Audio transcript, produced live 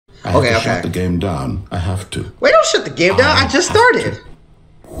have to shut the game down, I have to. Wait, don't shut the game down. I just started.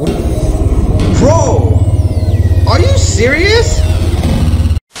 Bro, are you serious?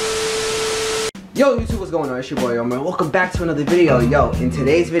 Yo, YouTube, what's going on? It's your boy Omar. Welcome back to another video. Yo, in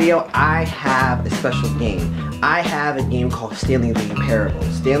today's video, I have a special game. I have a game called Stanley the Parable.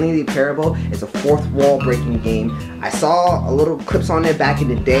 Stanley the Parable is a fourth wall breaking game. I saw a little clips on it back in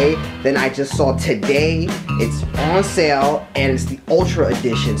the day. Then I just saw today it's on sale and it's the Ultra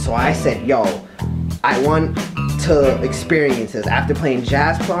Edition. So I said, yo, I want to experience this. After playing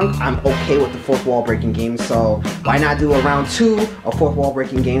Jazz Punk, I'm okay with the fourth wall breaking game, so why not do a round 2 of fourth wall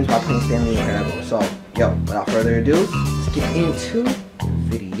breaking games by playing Stanley the Parable? So, yo, without further ado, let's get into the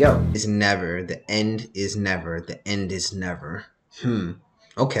video. Is never, the end is never, the end is never.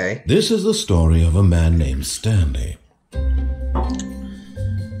 Okay. This is the story of a man named Stanley.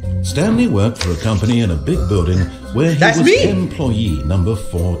 Stanley worked for a company in a big building where he was employee number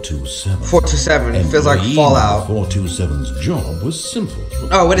 427. 427, it feels like Fallout. 427's job was simple.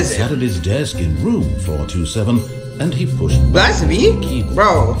 Oh, what is it? He sat at his desk in room 427 and he pushed buttons. That's me?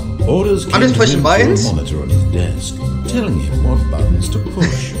 Bro. Orders came I'm just pushing buttons? to a monitor on his desk, telling him what buttons to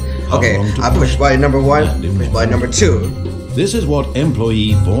push. Okay, I push button number 1, push button number 2. This is what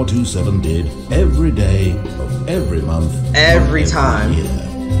employee 427 did every day of every month. Every time. Year.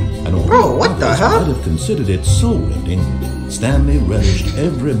 And bro, what the hell? Might have considered it soul-rending. Stanley relished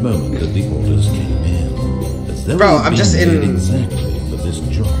every moment that the orders came in. As though bro, I'm just in exactly for this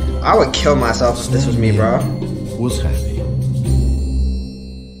job. I would kill myself if this was me, bro. Was happy.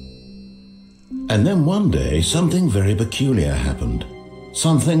 And then one day, something very peculiar happened.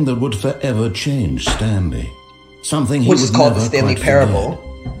 Something that would forever change Stanley. Something he would never called the Stanley Parable.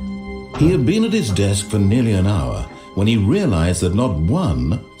 He had been at his desk for nearly an hour when he realized that not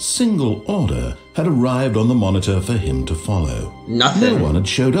one single order had arrived on the monitor for him to follow. Nothing. No one had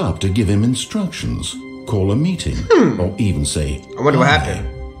showed up to give him instructions, call a meeting, or even say, I wonder what happened.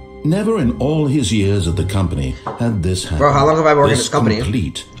 Never in all his years at the company had this happened. Bro, how long have I worked in this company?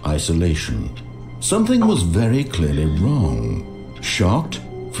 Complete isolation. Something was very clearly wrong. Shocked,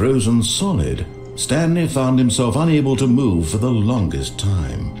 frozen solid, Stanley found himself unable to move for the longest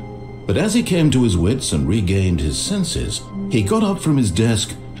time. But as he came to his wits and regained his senses, he got up from his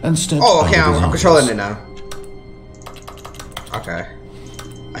desk and stepped out of his office. I'm controlling it now. Okay.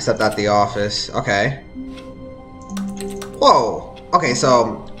 I stepped out the office. Okay. Whoa. Okay,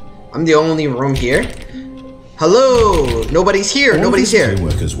 so I'm the only room here. Hello. Nobody's here. Nobody's here. All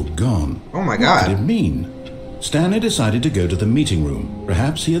workers were gone. Oh my god. What did it mean? Stanley decided to go to the meeting room.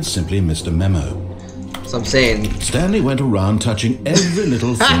 Perhaps he had simply missed a memo. So I'm saying Stanley went around touching every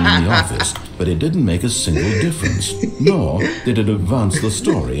little thing in the office, but it didn't make a single difference, nor did it advance the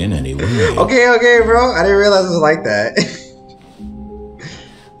story in any way. Okay, bro. I didn't realize it was like that.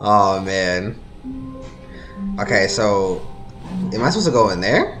 Oh, man. Okay, so am I supposed to go in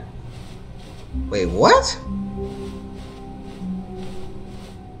there? Wait, what?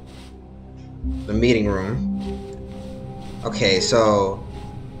 The meeting room. Okay, so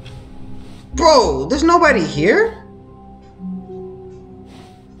bro, there's nobody here?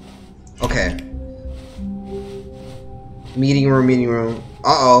 Okay. Meeting room.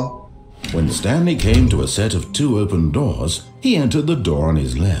 Uh-oh. When Stanley came to a set of 2 open doors, he entered the door on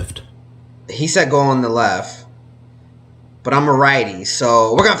his left. He said go on the left. But I'm a righty,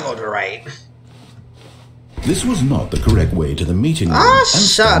 so we're gonna have to go to the right. This was not the correct way to the meeting room. Ah,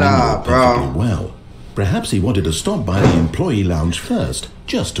 shut up, bro. Well, perhaps he wanted to stop by the employee lounge first,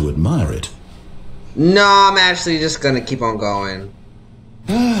 just to admire it. No, I'm actually just gonna keep on going.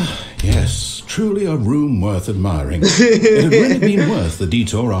 Ah, yes, truly a room worth admiring. It had really been worth the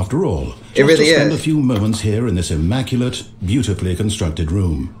detour after all. It really to spend is. a few moments here in this immaculate, beautifully constructed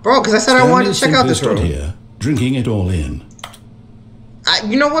room. Bro, because I said I wanted to check out this room. Here, drinking it all in.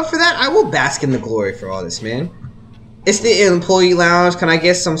 You know what? For that, I will bask in the glory for all this, man. It's the employee lounge. Can I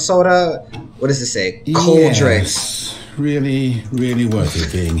get some soda? What does it say? Cold drinks. Really, really worth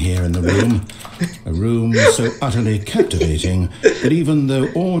it being here in the room. A room so utterly captivating that even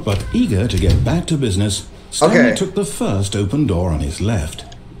though all but eager to get back to business, Stanley took the first open door on his left.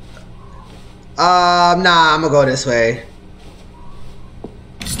 Nah, I'm gonna go this way.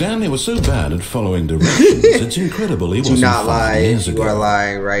 Stanley was so bad at following directions, it's incredible he wasn't Do not 5 lie. years ago. You are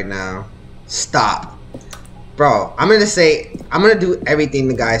lying right now. Stop. Bro, I'm gonna do everything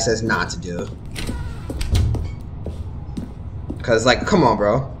the guy says not to do. Cause like, come on,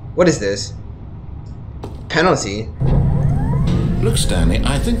 bro. What is this? Penalty? Look, Stanley,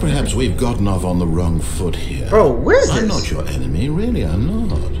 I think perhaps we've gotten off on the wrong foot here. Bro, where's this? I'm not your enemy, really, I'm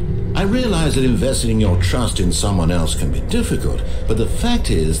not. I realize that investing your trust in someone else can be difficult, but the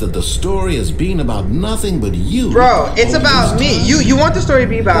fact is that the story has been about nothing but you. Bro, it's about me. You want the story to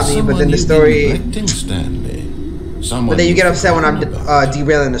be about me, but then the story... Stanley. But then you get upset when I'm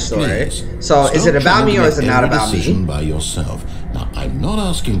derailing the story. So is it about me or is it not about me? By yourself. Now, I'm not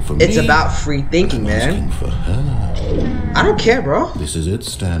asking for It's me. about free thinking, I'm man. asking for her. I don't care, bro. This is it,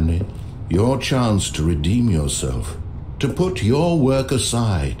 Stanley. Your chance to redeem yourself. To put your work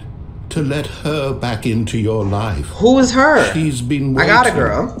aside. To let her back into your life. Who is her? She's been waiting. I got a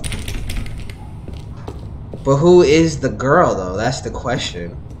girl. But who is the girl, though? That's the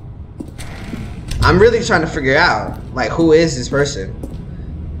question. I'm really trying to figure out, like, who is this person?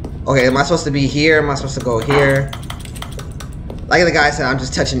 Okay, am I supposed to be here? Am I supposed to go here? Like the guy said, I'm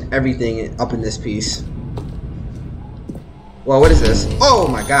just touching everything up in this piece. Well, what is this? Oh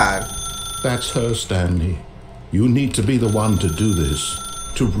my god. That's her, Stanley. You need to be the one to do this.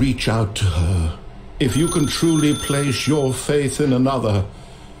 To reach out to her. If you can truly place your faith in another,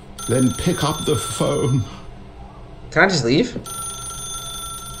 then pick up the phone. Can I just leave?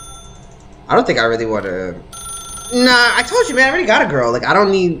 I don't think I really want to. Nah, I told you, man. I already got a girl. Like, I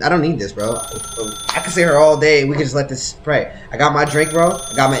don't need this, bro. I can see her all day. We can just let this spray. I got my drink, bro.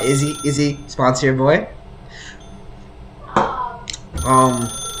 I got my Izzy sponsor your boy. Can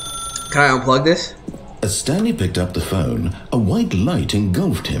I unplug this? As Stanley picked up the phone, a white light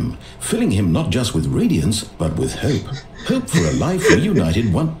engulfed him, filling him not just with radiance, but with hope. Hope for a life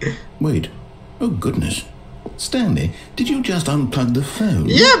reunited one... Wait. Oh, goodness. Stanley, did you just unplug the phone?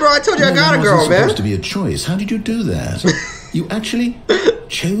 Yeah, bro, I told you I got a girl, man. It wasn't supposed to be a choice. How did you do that? You actually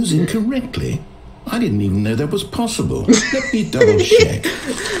chose incorrectly? I didn't even know that was possible. Let me double check.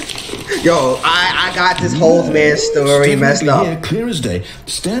 Yo, I got this whole man story messed up. Here, clear as day.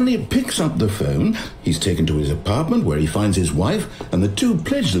 Stanley picks up the phone. He's taken to his apartment where he finds his wife, and the two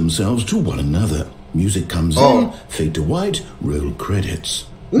pledge themselves to one another. Music comes in, fade to white, roll credits.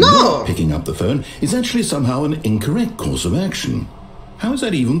 No! Not picking up the phone is actually somehow an incorrect course of action. How is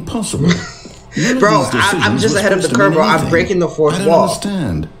that even possible? Bro, I'm just ahead of the curve, bro. I'm breaking the fourth wall. I don't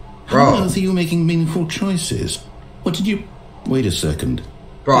understand. How on earth are you making meaningful choices? What did you... Wait a second.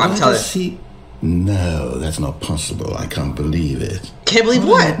 Bro, I'm telling you. No, that's not possible. I can't believe it. Can't believe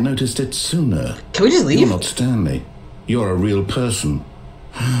what? I had noticed it sooner. Can we just leave? You're not Stanley. You're a real person.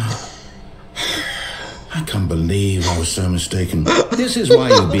 I can't believe I was so mistaken. This is why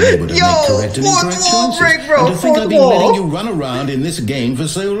you've been able to make correct and incorrect choices. Break, bro. And to think I've been letting you run around in this game for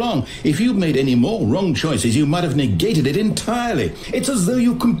so long. If you'd made any more wrong choices, you might have negated it entirely. It's as though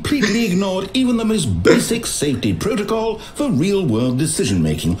you completely ignored even the most basic safety protocol for real-world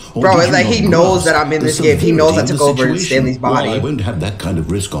decision-making. Bro, it's like he knows that I'm in this game. He knows I took over Stanley's body. Well, I won't have that kind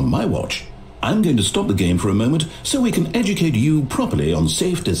of risk on my watch. I'm going to stop the game for a moment so we can educate you properly on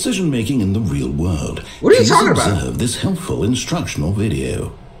safe decision-making in the real world. What are you talking about? Observe this helpful instructional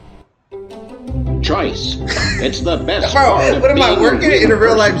video. Choice. It's the best Bro, part of what am I being working in a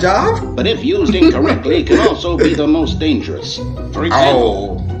real-life job? But if used incorrectly, can also be the most dangerous. For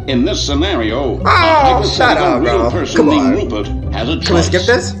example, in this scenario, a hypothetical real person named Rupert has a choice. Can we skip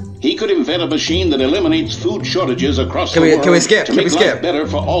this? He could invent a machine that eliminates food shortages across the world to make life better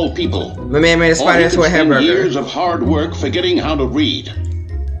for all people. My man made a spider into a hamburger. Years of hard work forgetting how to read.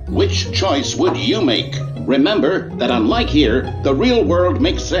 Which choice would you make? Remember that unlike here, the real world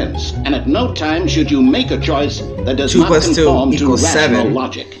makes sense, and at no time should you make a choice that does not conform to rational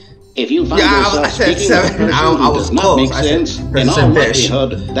logic. If you find yourself speaking with a person who does not make sense, in all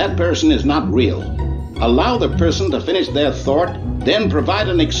likelihood, that person is not real. Allow the person to finish their thought, then provide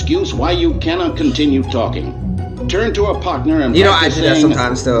an excuse why you cannot continue talking. Turn to a partner and I do that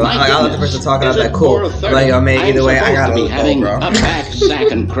sometimes too. Like, I'll let the person talk about that cool. Like, yo, man, either way, I gotta go, bro. A back,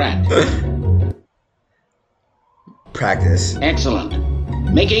 sack, and crack. Practice. Excellent.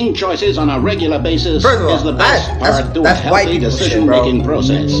 Making choices on a regular basis First of all, is the best part to a healthy decision-making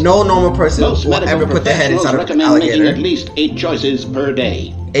process. No normal person will ever put their head inside of an alligator. Making at least 8 choices per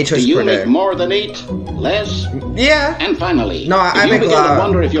day. 8 choices per day. Do you make more than 8? Less? Yeah. And finally, no, I if you begin to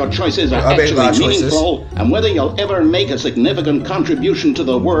wonder if your choices are actually meaningful and whether you'll ever make a significant contribution to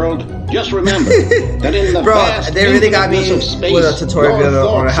the world, just remember that in the vast they really got me of space, with a tutorial video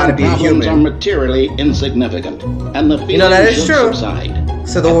on how to be a human. Are materially insignificant, and the feeling that is true. Subside.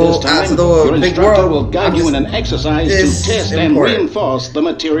 So the your big world will guide you in an exercise to test and reinforce the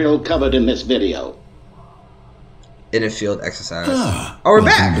material covered in this video. In a field exercise. We're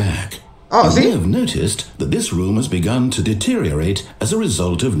back. Oh, see? You have noticed that this room has begun to deteriorate as a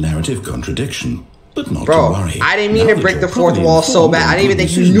result of narrative contradiction. But not Bro, to worry. I didn't mean to break the fourth wall so bad. I didn't even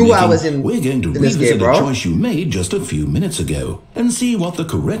think you knew I was in We're going to this revisit game, bro. a choice you made just a few minutes ago and see what the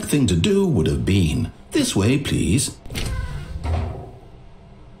correct thing to do would have been. This way, please.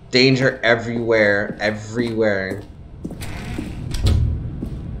 Danger everywhere, everywhere.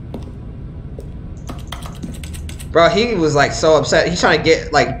 Bro, he was like so upset. He's trying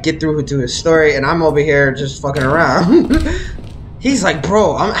to get through to his story, and I'm over here just fucking around. He's like,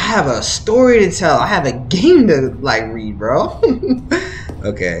 bro, I have a story to tell. I have a game to like read, bro.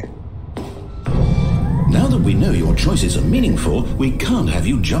 Okay. Now that we know your choices are meaningful, we can't have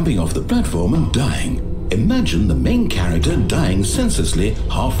you jumping off the platform and dying. Imagine the main character dying senselessly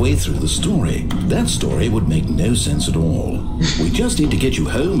halfway through the story. That story would make no sense at all. We just need to get you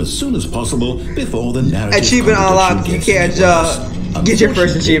home as soon as possible before the narrative achievement unlocked. You can't get your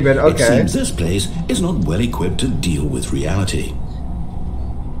first achievement. Okay. It seems this place is not well equipped to deal with reality.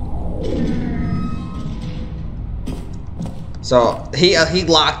 So he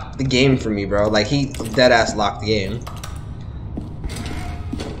locked the game for me, bro. Like he dead ass locked the game.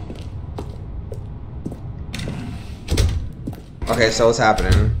 Okay, so what's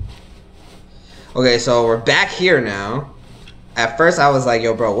happening? Okay, so we're back here now. At first I was like,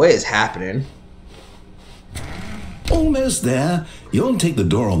 yo bro, what is happening? Almost there. You'll take the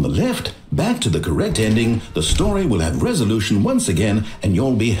door on the left, back to the correct ending, the story will have resolution once again, and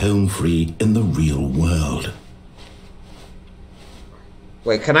you'll be home free in the real world.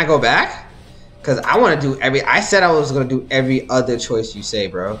 Wait, can I go back? Cause I wanna do I said I was gonna do every other choice you say,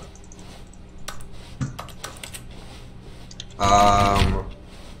 bro.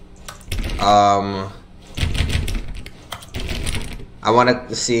 I want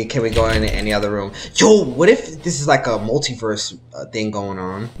to see, can we go in any other room? Yo, what if this is like a multiverse thing going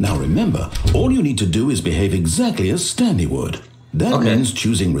on? Now remember, all you need to do is behave exactly as Stanley would. That means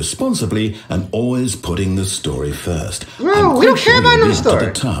choosing responsibly and always putting the story first. No, we don't care about no story.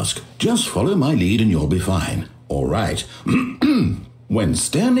 The task. Just follow my lead and you'll be fine. All right. When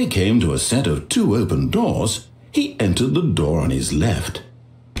Stanley came to a set of 2 open doors, he entered the door on his left.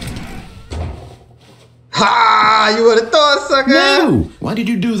 Ha! You would have thought, sucker! No! Why did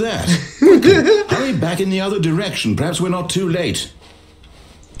you do that? Quickly, hurry back in the other direction. Perhaps we're not too late.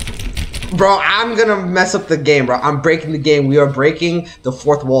 Bro, I'm gonna mess up the game, bro. I'm breaking the game. We are breaking the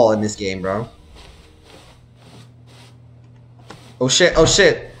fourth wall in this game, bro. Oh shit, oh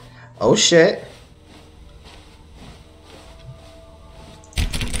shit. Oh shit.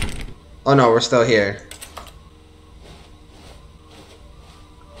 Oh no, we're still here.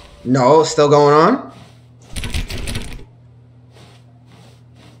 No, still going on?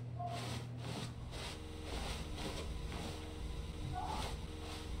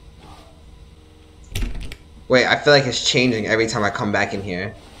 Wait, I feel like it's changing every time I come back in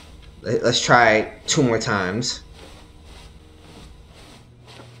here. Let's try 2 more times.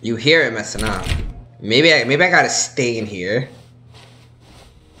 You hear it messing up. Maybe I gotta stay in here.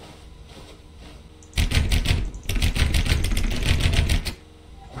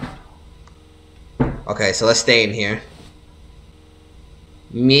 Okay, so let's stay in here.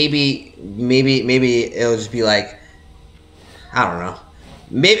 Maybe it'll just be like, I don't know.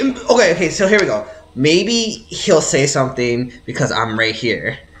 Maybe okay, so here we go. Maybe he'll say something because I'm right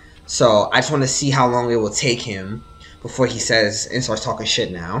here. So I just want to see how long it will take him before he says and starts talking shit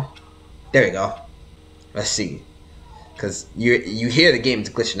now. There we go. Let's see. Because you hear the game's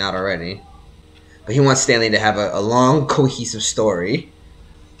glitching out already. But he wants Stanley to have a long, cohesive story.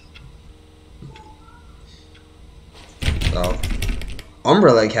 So,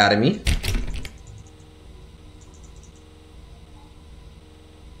 Umbrella Academy.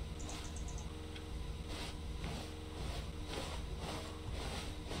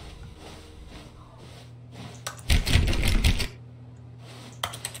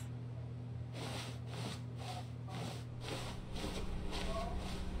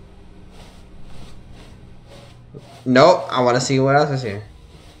 Nope, I want to see what else is here.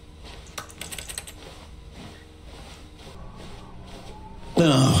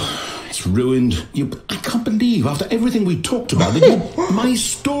 Oh, it's ruined. I can't believe after everything we talked about that my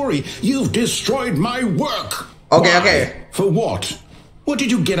story, you've destroyed my work. Okay, Why? okay. For what? What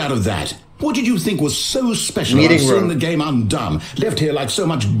did you get out of that? What did you think was so special Meeting about seeing room. the game undone? Left here like so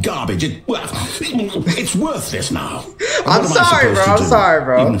much garbage. It's worthless now. I'm sorry, bro. I'm sorry,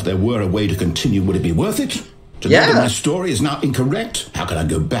 bro. Even if there were a way to continue, would it be worth it? To know that my story is now incorrect? How can I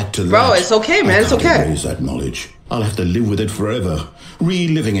go back to that? Bro, it's okay, man. It's okay. Erase that knowledge. I'll have to live with it forever.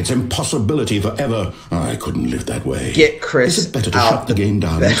 Reliving its impossibility forever. I couldn't live that way. Get Chris Is it better to out shut the game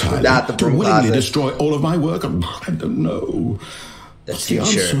down entirely? not the To broom willingly closet. destroy all of my work? I don't know. The What's the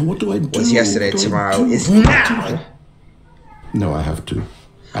future answer? What do I do? was yesterday, What do I tomorrow do? is now. No, I have to.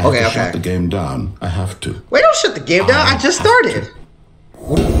 I have to shut the game down. I have to. Wait, don't shut the game down. I just started.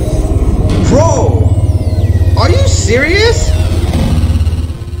 Bro, are you serious?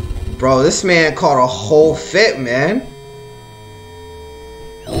 Bro, this man caught a whole fit, man.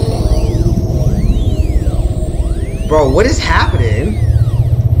 Bro, what is happening?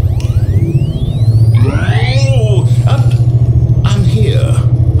 I'm here.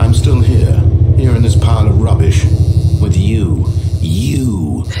 I'm still here. Here in this pile of rubbish. With you.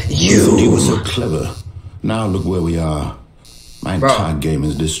 You thought you were so clever. Now look where we are. My entire game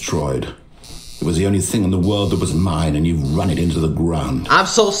is destroyed. It was the only thing in the world that was mine, and you've run it into the ground. I'm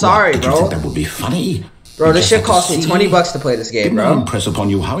so sorry, Did bro. you think that would be funny? Bro, this shit cost me $20 to play this game, bro. Didn't I impress upon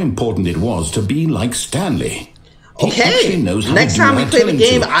you how important it was to be like Stanley? Okay, next time we play the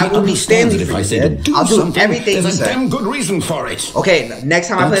game, I will be Stanley for you. I'll do everything you There's a say. damn good reason for it. Okay, next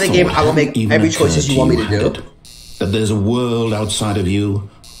time I play the game, I will make every choices you want me to do. That there's a world outside of you.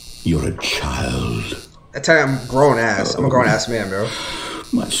 You're a child. I tell you, I'm a grown ass. I'm a grown ass man, bro.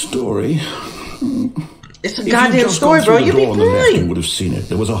 My story. It's a goddamn story, bro. You be blind. Would have seen it.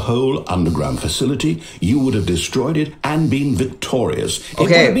 There was a whole underground facility. You would have destroyed it and been victorious. Okay. It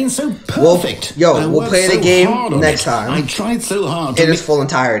would have been so perfect. We'll play the game next time. I tried so hard in its full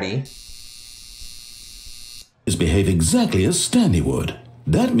entirety. Behave exactly as Stanley would.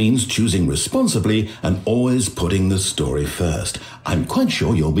 That means choosing responsibly and always putting the story first. I'm quite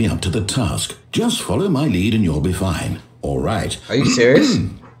sure you'll be up to the task. Just follow my lead and you'll be fine. All right. Are you serious?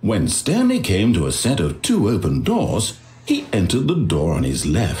 When Stanley came to a set of 2 open doors, he entered the door on his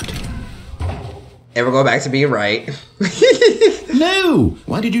left. Ever go back to being right? No!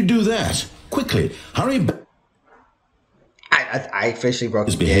 Why did you do that? Quickly, hurry back. I officially broke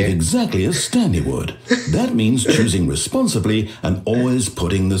the Behave game. exactly as Stanley would. That means choosing responsibly and always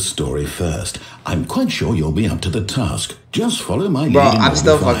putting the story first. I'm quite sure you'll be up to the task. Just follow my lead. Bro, I'm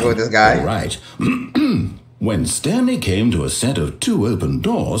still fucking with this guy. All right. When Stanley came to a set of 2 open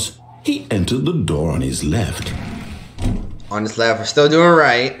doors, he entered the door on his left. On his left, we're still doing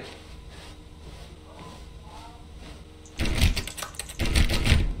right.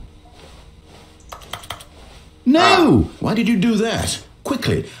 No! Why did you do that?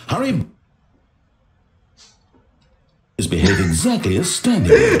 Quickly, hurry. Behave exactly as Stanley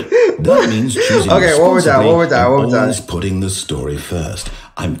would. That means choosing one more time. always putting the story first.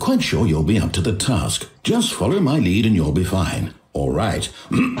 I'm quite sure you'll be up to the task. Just follow my lead and you'll be fine. All right.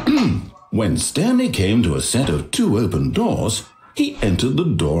 When Stanley came to a set of 2 open doors, he entered the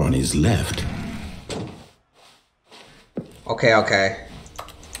door on his left. Okay.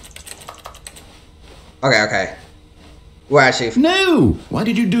 We're actually... No! Why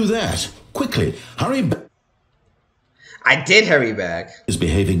did you do that? Quickly, hurry back. I did hurry back.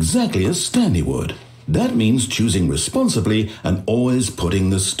 Behave exactly as Stanley would. That means choosing responsibly and always putting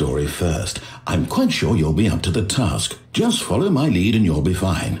the story first. I'm quite sure you'll be up to the task. Just follow my lead and you'll be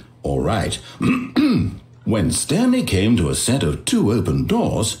fine. All right. When Stanley came to a set of 2 open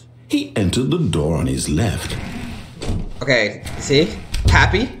doors, he entered the door on his left. Okay, see?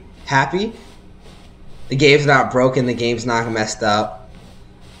 Happy? The game's not broken, the game's not messed up.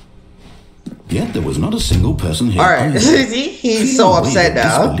 Yet there was not a single person here. Alright, see? He's so upset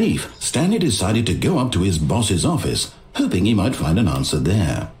now. Disbelief, Stanley decided to go up to his boss's office, hoping he might find an answer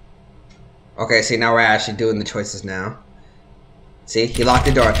there. Okay, see, now we're actually doing the choices now. See, he locked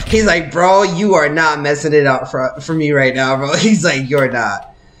the door. He's like, bro, you are not messing it up for me right now, bro. He's like, you're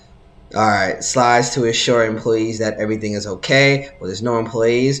not. Alright, slides to assure employees that everything is okay. Well, there's no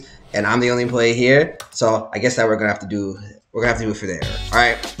employees, and I'm the only employee here, so I guess that we're gonna have to do it for there.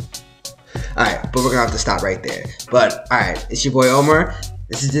 Alright, but we're gonna have to stop right there. But alright, it's your boy Omar.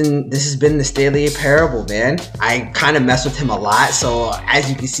 This has been the Stanley Parable, man. I kind of mess with him a lot, so as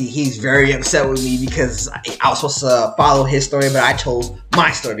you can see, he's very upset with me because I was supposed to follow his story, but I chose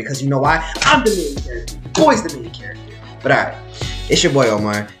my story because you know why? I'm the main character. Boy's the main character. But alright, it's your boy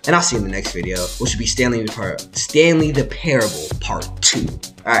Omar, and I'll see you in the next video, which will be Stanley the Parable Part 2.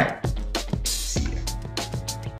 Alright.